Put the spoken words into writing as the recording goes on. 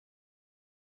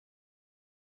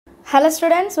Hello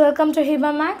students, welcome to Hiba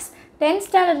Max. 10th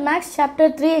standard Max chapter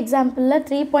 3 example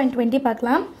 3.20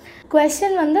 பார்க்கலாம்.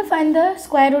 Question வந்து find the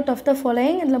square root of the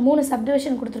following. இதுல மூணு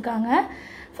subdivision கொடுத்திருக்காங்க.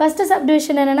 First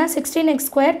subdivision என்னன்னா 16x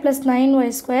square plus 9y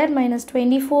square minus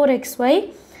 24xy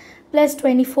plus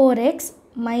 24x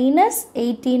minus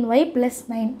 18y plus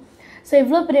 9. So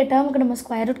இவ்வளோ பெரிய டேர்முக்கு நம்ம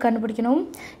square root கண்டுபிடிக்கணும்.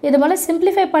 இது மேலே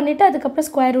சிம்பிளிஃபை பண்ணிவிட்டு அதுக்கப்புறம்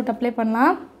ஸ்கொயர் ரூட் அப்ளை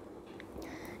பண்ணலாம்.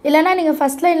 இல்லைனா நீங்கள்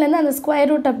ஃபஸ்ட் லைன்லேருந்து அந்த ஸ்கொயர்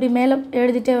ரூட் அப்படி மேலே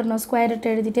எழுதிட்டே வரணும், ஸ்கொயர் ரூட்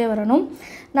எழுதிட்டே வரணும்.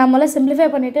 நான் முதல்ல சிம்பிளிஃபை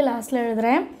பண்ணிவிட்டு லாஸ்ட்டில்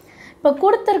எழுதுகிறேன். இப்போ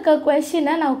கொடுத்துருக்க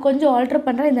கொஷினை நான் கொஞ்சம் ஆல்ட்ரு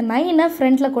பண்ணுறேன். இந்த 9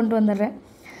 ஃப்ரண்ட்டில் கொண்டு வந்துடுறேன்.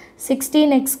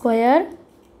 16x square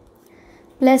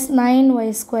plus 9y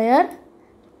square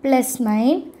plus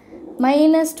 9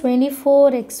 minus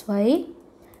 24xy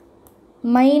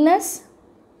minus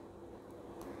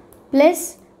plus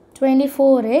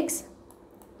 24x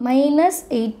minus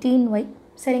 18y.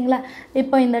 சரிங்களா?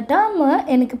 இப்போ இந்த டேர்மு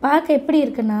எனக்கு பார்க்க எப்படி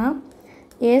இருக்குன்னா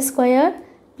a square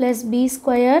plus b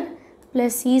square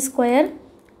plus c square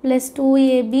plus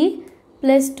 2ab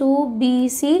plus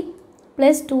 2bc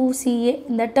plus 2ca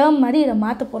இந்த டேர்ம் மாதிரி இதை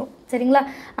மாற்ற போகிறோம். சரிங்களா?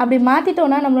 அப்படி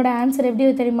மாற்றிட்டோன்னா நம்மளோட ஆன்சர் எப்படி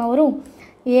தெரியுமா வரும்?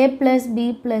 a plus b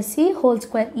plus c whole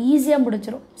square. ஈஸியாக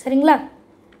முடிச்சிடும். சரிங்களா?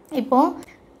 இப்போது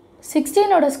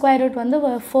 16ஓட ஸ்கொயர் ரூட் வந்து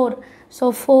 4. ஸோ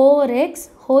 4x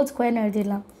ஹோல் ஸ்கொயர்னு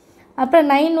எழுதிடலாம். அப்புறம்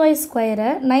 9y square,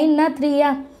 9னா 3யா,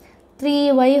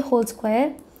 3y whole square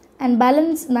and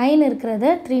balance 9 இருக்கிறத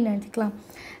 3ன்னு எழுதிக்கலாம்.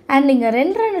 அண்ட் இங்கே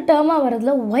ரெண்டு டேர்மாக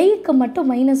வரதில் ஒய்க்கு மட்டும்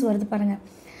மைனஸ் வருது பாருங்கள்.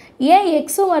 ஏன்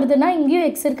எக்ஸும் வருதுன்னா இங்கேயும்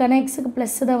எக்ஸ் இருக்கானா, எக்ஸுக்கு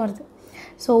ப்ளஸ்ஸு தான் வருது.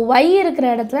 ஸோ ஒய் இருக்கிற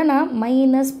இடத்துல நான்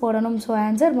மைனஸ் போடணும். So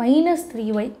answer minus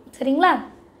 3y. சரிங்களா?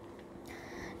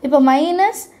 இப்போ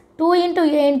minus 2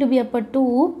 into A into B அப்போ 2,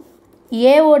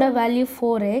 ஏவோட வேல்யூ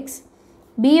 4x,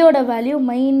 பியோட வேல்யூ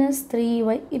மைனஸ்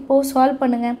 3y. இப்போது சால்வ்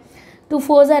பண்ணுங்கள். 2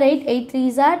 4s are 8, 8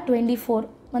 3s are 24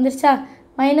 வந்துருச்சா?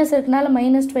 மைனஸ் இருக்கனால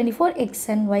minus 24 X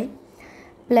and Y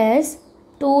plus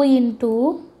 2 into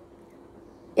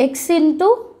X into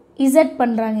Z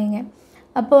பண்ணுறாங்க இங்கே.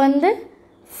 அப்போ வந்து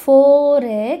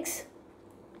 4x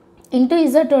into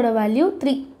இசட்டோட value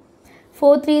 3.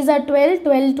 4 3s are 12,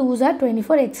 12 2s are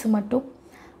 24 X மட்டும்.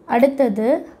 அடுத்தது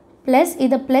ப்ளஸ்,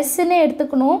 இதை ப்ளஸ்ஸுன்னே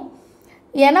எடுத்துக்கணும்.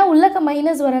 ஏன்னா உள்ளக்க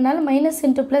மைனஸ் வரனால minus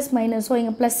into plus minus. So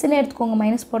இங்கே ப்ளஸ்ஸுன்னே எடுத்துக்கோங்க,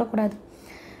 மைனஸ் போடக்கூடாது.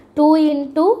 2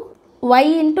 இன்ட்டு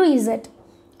ஒய் இன்ட்டு இசட்.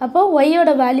 அப்போ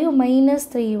ஒய்யோட வேல்யூ மைனஸ்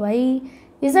 3y,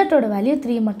 இசட்டோட வேல்யூ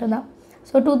 3 மட்டும்தான்.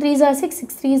 So 2 3s are 6,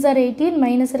 6 3s are 18,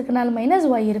 minus இருக்கிறனால மைனஸ்,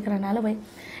 ஒய் இருக்கிறனால ஒய்.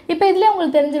 இப்போ இதில்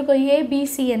உங்களுக்கு தெரிஞ்சிருக்கும்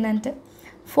ஏபிசி என்னன்ட்டு.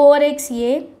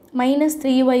 4xa மைனஸ்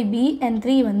 3yb அண்ட்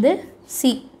 3 வந்து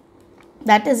c.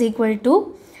 That is equal to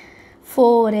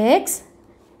 4x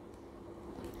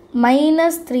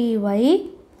minus 3y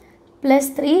plus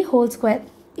 3 whole square.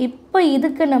 இப்போ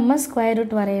இதுக்கு நம்ம ஸ்கொயர்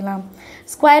ரூட் வரையலாம்.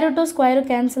 ஸ்கொயர் ரூட்டும் ஸ்கொயர் ரூட்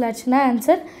கேன்சல் ஆச்சுன்னா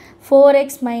answer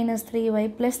 4x minus 3y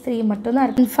plus 3 மட்டும்தான்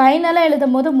இருக்குது. ஃபைனலாக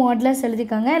எழுதும் போது மாட்லஸ்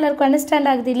எழுதிக்காங்க. எல்லாருக்கும்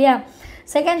அண்டர்ஸ்டாண்ட் ஆகுது இல்லையா?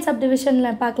 செகண்ட்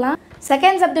சப்டிவிஷனில் பார்க்கலாம்.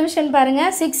 செகண்ட் சப்டிவிஷன்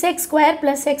பாருங்கள். 6x square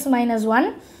plus x minus 1,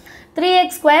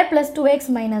 3x square plus 2x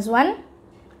minus 1,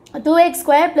 2x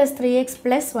square plus 3x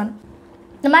plus 1.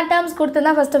 இந்த மாதிரி டேர்ம்ஸ்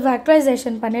கொடுத்துருந்தா ஃபஸ்ட்டு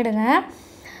ஃபேக்டரைசேஷன் பண்ணிவிடுங்க.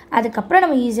 அதுக்கப்புறம்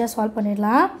நம்ம ஈஸியாக சால்வ்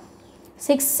பண்ணிடலாம்.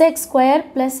 6x square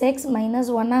plus X minus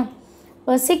 1.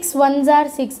 இப்போ 6 1s are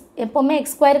 6. எப்போவுமே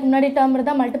எக்ஸ் ஸ்கொயருக்கு முன்னாடி டேர்ம்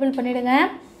இருந்தால் மல்டிபிள் பண்ணிவிடுங்க.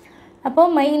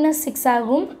 அப்போது மைனஸ் 6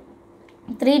 ஆகும்.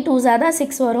 3 2s தான்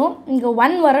 6 வரும். இங்கே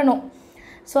 1 வரணும்.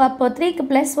 ஸோ அப்போ 3க்கு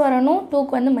ப்ளஸ் வரணும்,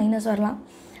 2க்கு வந்து மைனஸ் வரலாம்.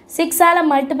 6ஆல்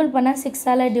மல்டிபிள் பண்ணால்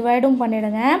 6ஆல் டிவைடும்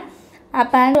பண்ணிவிடுங்க.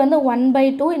 அப்போ ஆன்சர் வந்து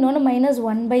 1/2, இன்னொன்று மைனஸ்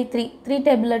 1/3. 3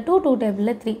 டேபிளில் 2, 2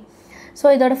 டேபிளில் 3. ஸோ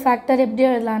இதோட ஃபேக்டர் எப்படி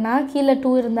எழுதலான்னா, கீழே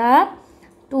 2 இருந்தால்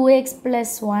 2x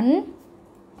ப்ளஸ் 1,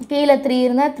 கீழே 3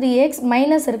 இருந்தால் 3x,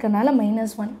 மைனஸ் இருக்கிறனால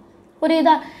மைனஸ் 1.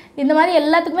 புரியுதா? இந்த மாதிரி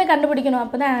எல்லாத்துக்குமே கண்டுபிடிக்கணும்.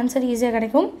 அப்போ தான் ஆன்சர் ஈஸியாக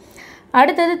கிடைக்கும்.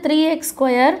 அடுத்தது 3x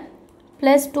square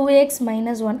plus 2x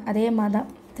minus 1. அதே மாதிரி தான்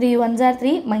 3 1s are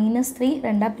 3, மைனஸ் 3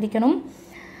 ரெண்டாக பிரிக்கணும்.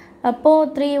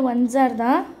 அப்போது 3 1s are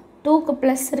தான், 2க்கு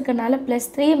ப்ளஸ் இருக்கிறனால ப்ளஸ்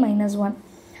 3 மைனஸ் 1.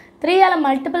 3ஆல்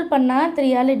மல்டிபிள் பண்ணால்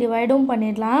 3ஆல் டிவைடும்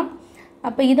பண்ணிடலாம்.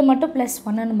 அப்போ இது மட்டும் ப்ளஸ்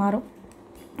 1ன்னு மாறும்.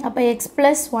 அப்போ எக்ஸ்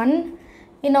ப்ளஸ் 1,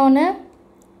 இன்னொன்று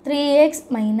 3x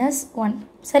மைனஸ் 1.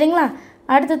 சரிங்களா?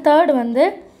 அடுத்து தேர்ட் வந்து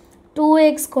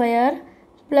 2x square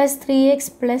plus 3x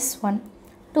plus 1.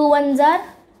 2 1s are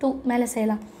 2 மேலே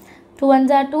செய்யலாம். 2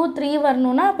 1s are 2, 3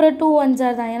 வரணுன்னா அப்புறம் 2 1s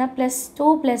are தான். ஏன்னா ப்ளஸ்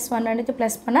 2 ப்ளஸ் 1 ரெண்டுக்கு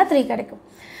ப்ளஸ் பண்ணால் 3 கிடைக்கும்.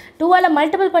 2ஆல்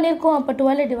மல்டிபிள் பண்ணியிருக்கோம். அப்போ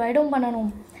 2ஆல் டிவைடும் பண்ணணும்.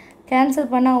 கேன்சல்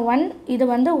பண்ணால் 1, இது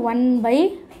வந்து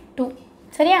 1/2.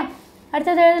 சரியா?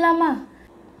 அடுத்தது எழுதலாமா?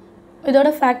 இதோட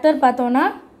ஃபேக்டர் பார்த்தோன்னா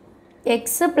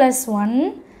எக்ஸு ப்ளஸ் 1,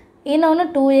 இன்னொன்று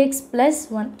 2x ப்ளஸ்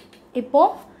 1.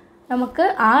 இப்போது நமக்கு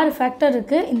 6 ஃபேக்டர்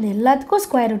இருக்குது. இந்த எல்லாத்துக்கும்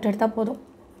ஸ்கொயர் ரூட் எடுத்தால் போதும்.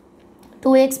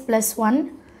 2x ப்ளஸ் 1,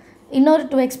 இன்னொரு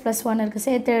 2x plus 1 இருக்குது,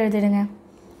 சேர்த்து எழுதிடுங்க.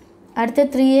 அடுத்து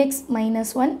 3x minus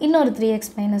 1, இன்னொரு 3x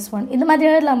minus 1. இந்த மாதிரி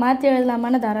எழுதலாம், மாற்றி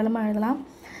எழுதலாமான்னு தாராளமாக எழுதலாம்.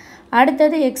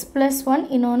 அடுத்தது x plus 1,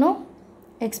 இன்னொன்று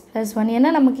x plus 1. ஏன்னா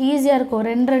நமக்கு ஈஸியாக இருக்கும்,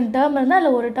 ரெண்டு டேர்ம் இருந்தால்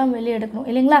அதில் ஒரு டேர்ம் வெளியே எடுக்கணும்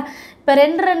இல்லைங்களா. இப்போ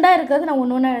ரெண்டாக இருக்கிறது நான்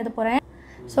ஒன்று எழுத போகிறேன்.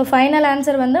 ஸோ ஃபைனல்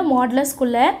ஆன்சர் வந்து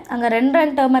மாடுலஸ்குள்ளே அங்கே ரெண்டு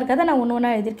டேர்மாக இருக்கிறத நான்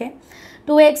ஒன்று எழுதியிருக்கேன்.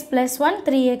 2x plus 1,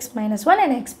 3x minus 1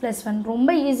 and x plus 1. ரொம்ப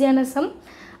ஈஸியான சம்.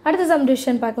 அடுத்த சம்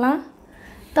டிவிஷன் பார்க்கலாம்.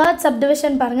 தேர்ட்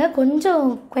சப்டிவிஷன் பாருங்கள், கொஞ்சம்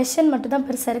கொஷின் மட்டும் தான்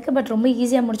பெருசாக இருக்குது, பட் ரொம்ப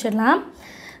ஈஸியாக முடிச்சிடலாம்.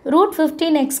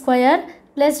 √15x²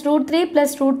 + √3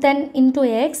 + √10 into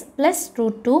x +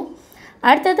 √2.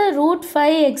 அடுத்தது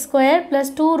 √5x² +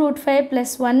 2√5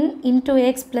 + 1 into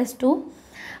x + 2.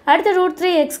 அடுத்து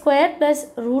 √3x² +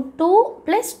 √2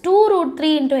 +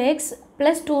 2√3 into x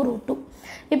 + 2√2.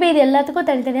 இப்போ இது எல்லாத்துக்கும்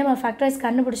தனித்தனியாக நம்ம ஃபேக்டரைஸ்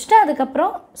கண்டுபிடிச்சிட்டு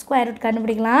அதுக்கப்புறம் ஸ்கொயர் ரூட்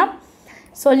கண்டுபிடிக்கலாம்.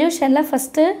 சொல்யூஷனில்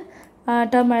ஃபஸ்ட்டு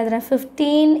டேர்ம் எழுதுகிறேன்.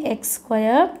 15x²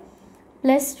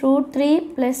 + √3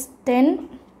 + 10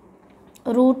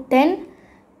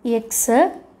 √10x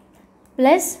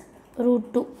 +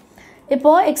 √2.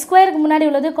 இப்போது x²க்கு முன்னாடி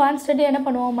உள்ளது கான்ஸ்டன்ட் என்ன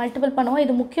பண்ணுவோம், மல்டிபிள் பண்ணுவோம்.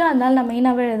 இது முக்கியம், அதனால் நான்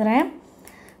மெயினாகவே எழுதுகிறேன்.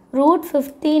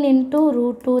 √15 into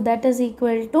 √2 that is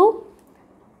equal to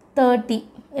 30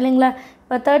 இல்லைங்களா.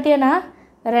 இப்போ 30னா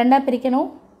ரெண்டாக பிரிக்கணும்,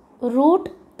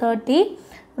 √30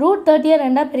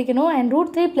 ரெண்டாக பிரிக்கணும் அண்ட்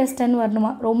 √3 + 10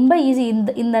 வரணுமா. ரொம்ப ஈஸி.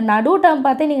 இந்த நடு டேர்ம்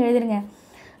பார்த்தே நீங்கள் எழுதிருங்க.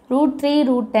 √3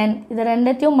 √10 இது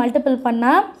ரெண்டத்தையும் மல்டிபிள்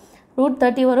பண்ணால்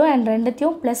 √30 வரும் அண்ட்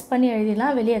ரெண்டத்தையும் ப்ளஸ் பண்ணி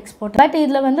எழுதிடலாம், வெளியே எக்ஸ்போர்ட். பட்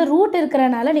இதில் வந்து ரூட்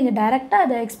இருக்கிறனால நீங்கள் டைரெக்டாக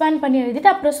அதை எக்ஸ்பேண்ட் பண்ணி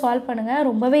எழுதிட்டு அப்புறம் சால்வ் பண்ணுங்கள்,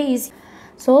 ரொம்பவே easy.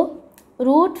 So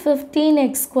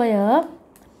 √15x²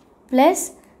 +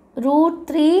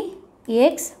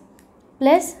 √3x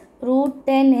 +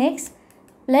 √10x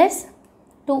 +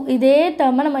 2. இதே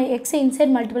டேர்மை நம்ம எக்ஸை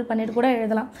இன்சைட் மல்டிபிள் பண்ணிட்டு கூட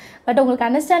எழுதலாம், பட் உங்களுக்கு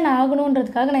அண்டர்ஸ்டாண்ட்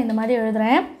ஆகணுன்றதுக்காக நான் இந்த மாதிரி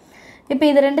எழுதுகிறேன். இப்போ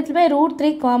இது ரெண்டுத்துலையுமே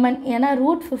 √3 காமன், ஏன்னா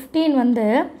 √15 வந்து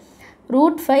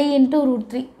 √5 into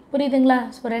 √3 புரியுதுங்களா.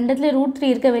 ஸோ ரெண்டுத்துலேயும் √3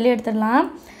 இருக்க வெளியே எடுத்துடலாம்.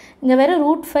 இங்கே வெறும்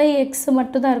 √5x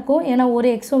மட்டும் தான் இருக்கும், ஏன்னா ஒரு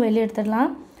எக்ஸும் வெளியே எடுத்துடலாம்.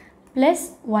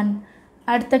 +1.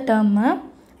 அடுத்த டேர்மு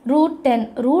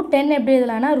 √10 எப்படி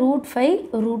எழுதலாம்னா √5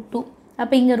 √2.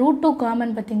 அப்போ இங்கே √2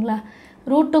 காமன் பார்த்தீங்களா,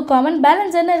 √2 காமன்.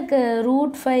 பேலன்ஸ் என்ன இருக்குது,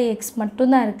 √5x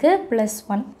மட்டும்தான் இருக்குது,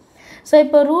 +1. ஸோ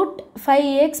இப்போ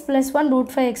 √5x + 1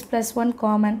 √5x + 1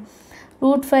 காமன்.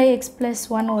 √5x +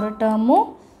 1 ஒரு டேர்மும்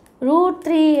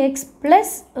 √3x +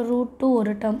 √2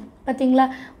 ஒரு டேர்ம். பார்த்தீங்களா,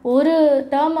 ஒரு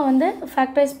டேர்மை வந்து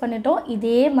ஃபேக்டரைஸ் பண்ணிட்டோம்.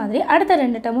 இதே மாதிரி அடுத்த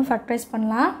ரெண்டு டேர்மும் ஃபேக்டரைஸ்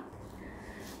பண்ணலாம்.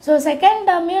 ஸோ செகண்ட்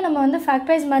டேர்மையும் நம்ம வந்து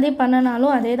ஃபேக்டரைஸ் மாதிரி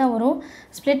பண்ணனாலும் அதே தான் வரும்,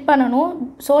 ஸ்ப்ளிட் பண்ணணும்.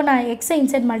 ஸோ நான் எக்ஸை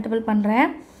இன்சைட் மல்டிபிள் பண்ணுறேன்.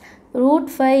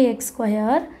 √5x²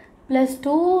 +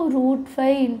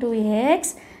 2√5 into x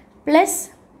 +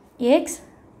 x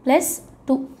 +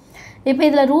 2. இப்போ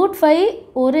இதில் √5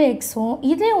 ஒரு எக்ஸும்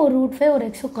இதே ஒரு √5 ஒரு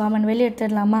எக்ஸும் காமன், வெளியே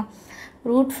எடுத்துடலாமா.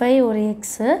 √5 ஒரு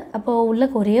எக்ஸு, அப்போது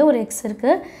உள்ளக்கு ஒரே ஒரு எக்ஸ்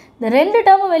இருக்குது. இந்த ரெண்டு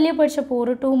டேர்மும் வெளியே போயிடுச்சப்போ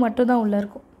ஒரு 2 மட்டும் தான் உள்ளே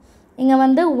இருக்கும். இங்கே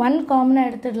வந்து 1 காமனாக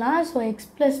எடுத்துடலாம். ஸோ x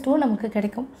 + 2 நமக்கு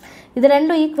கிடைக்கும். இது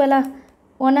ரெண்டும் ஈக்குவலாக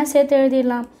ஒன்றா சேர்த்து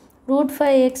எழுதிடலாம்.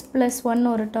 √5x + 1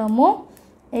 ஒரு டேர்மும்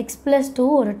x + 2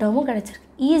 ஒரு டேர்மும் கிடச்சிருக்கு.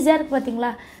 ஈஸியாக இருக்குது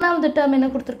பார்த்தீங்களா. மூணாவது டேர்ம் என்ன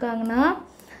கொடுத்துருக்காங்கன்னா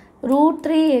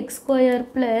 √3x²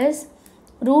 +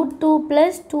 √2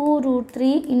 +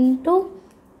 2√3 into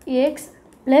x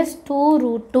 +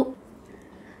 2√2.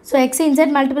 ஸோ எக்ஸை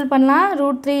இன்சைட் மல்டிபிள் பண்ணலாம்.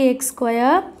 √3x²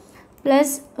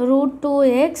 +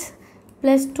 √2x +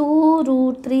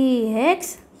 2√3x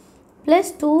 +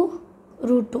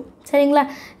 2√2 சரிங்களா.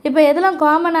 இப்போ எதெல்லாம்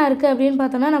காமனாக இருக்குது அப்படின்னு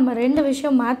பார்த்தோன்னா நம்ம ரெண்டு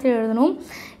விஷயம் மாற்றி எழுதணும்.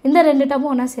 இந்த ரெண்டு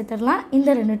டேர்மும் ஒன்றா சேர்த்துடலாம், இந்த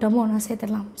ரெண்டு டேர்மும் ஒன்றா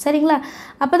சேர்த்துடலாம் சரிங்களா.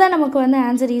 அப்போ தான் நமக்கு வந்து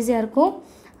ஆன்சர் ஈஸியாக இருக்கும்.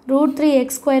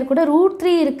 √3x² கூட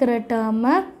 √3 இருக்கிற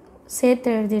டேர்மை சேர்த்து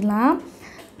எழுதிடலாம்.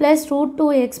 ப்ளஸ்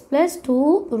 √2x +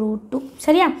 2√2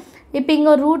 சரியா. இப்போ இங்கே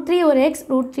ஒரு √3 ஒரு எக்ஸ்,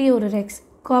 √3 ஒரு எக்ஸ்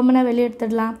காமனாக வெளியே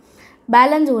எடுத்துடலாம்.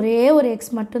 பேலன்ஸ் ஒரே ஒரு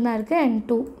எக்ஸ் மட்டும்தான் இருக்குது அண்ட்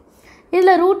 2.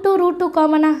 இதில் √2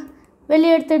 காமனாக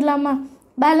வெளியே எடுத்துடலாமா.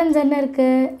 பேலன்ஸ் என்ன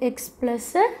இருக்குது, எக்ஸ் +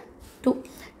 2.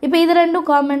 இப்போ இது ரெண்டும்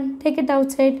common, take it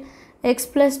out side. X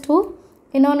 + 2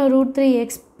 இன்னொன்று √3x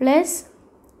 +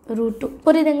 √2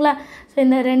 புரியுதுங்களா. ஸோ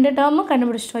இந்த ரெண்டு டேர்மும்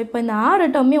கண்டுபிடிச்சிட்டோம். இப்போ இந்த 6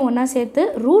 டேர்மையும் ஒன்றா சேர்த்து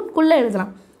ரூட்குள்ளே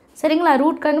எழுதலாம் சரிங்களா.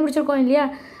 ரூட் கண்டுபிடிச்சிருக்கோம் இல்லையா,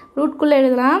 ரூட்குள்ளே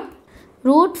எழுதலாம்.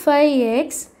 √5x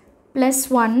 +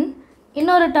 1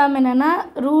 இன்னொரு டேர்ம் என்னென்னா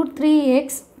 √3x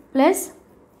 +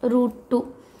 √2.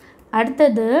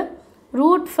 அடுத்தது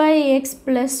 √5x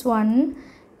 + 1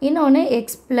 இன்னொன்று x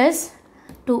 +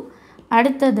 2.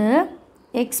 அடுத்தது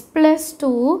x +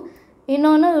 2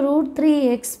 இன்னொன்று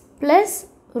 √3x +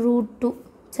 √2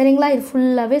 சரிங்களா. இது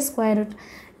ஃபுல்லாகவே ஸ்கொயர் ரூட்.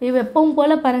 இது எப்பவும்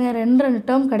போல் பாருங்கள் ரெண்டு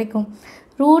டேர்ம் கிடைக்கும்.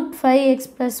 Root 5x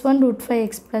 + 1 root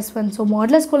 5x + 1. So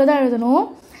மாடுலஸ்குள்ளே தான் எழுதணும்.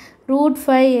 ரூட்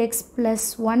 5x +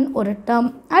 1 ஒரு டேர்ம்.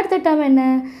 அடுத்த டேர்ம் என்ன?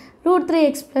 ரூட்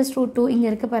 3x + ரூட் 2 இங்கே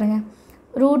இருக்குது பாருங்கள்.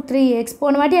 ரூட் 3x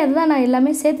போன வாட்டி அதுதான் நான்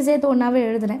எல்லாமே சேர்த்து ஒன்றாவே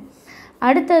எழுதுனேன்.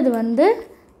 அடுத்தது வந்து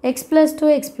x + 2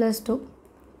 x + 2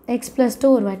 x + 2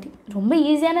 ஒரு வாட்டி. ரொம்ப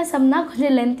ஈஸியான சம்னா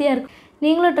கொஞ்சம் லென்த்தியாக இருக்கும்.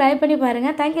 நீங்களும் ட்ரை பண்ணி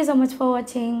பாருங்கள். தேங்க்யூ ஸோ மச் ஃபார்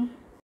வாட்சிங்.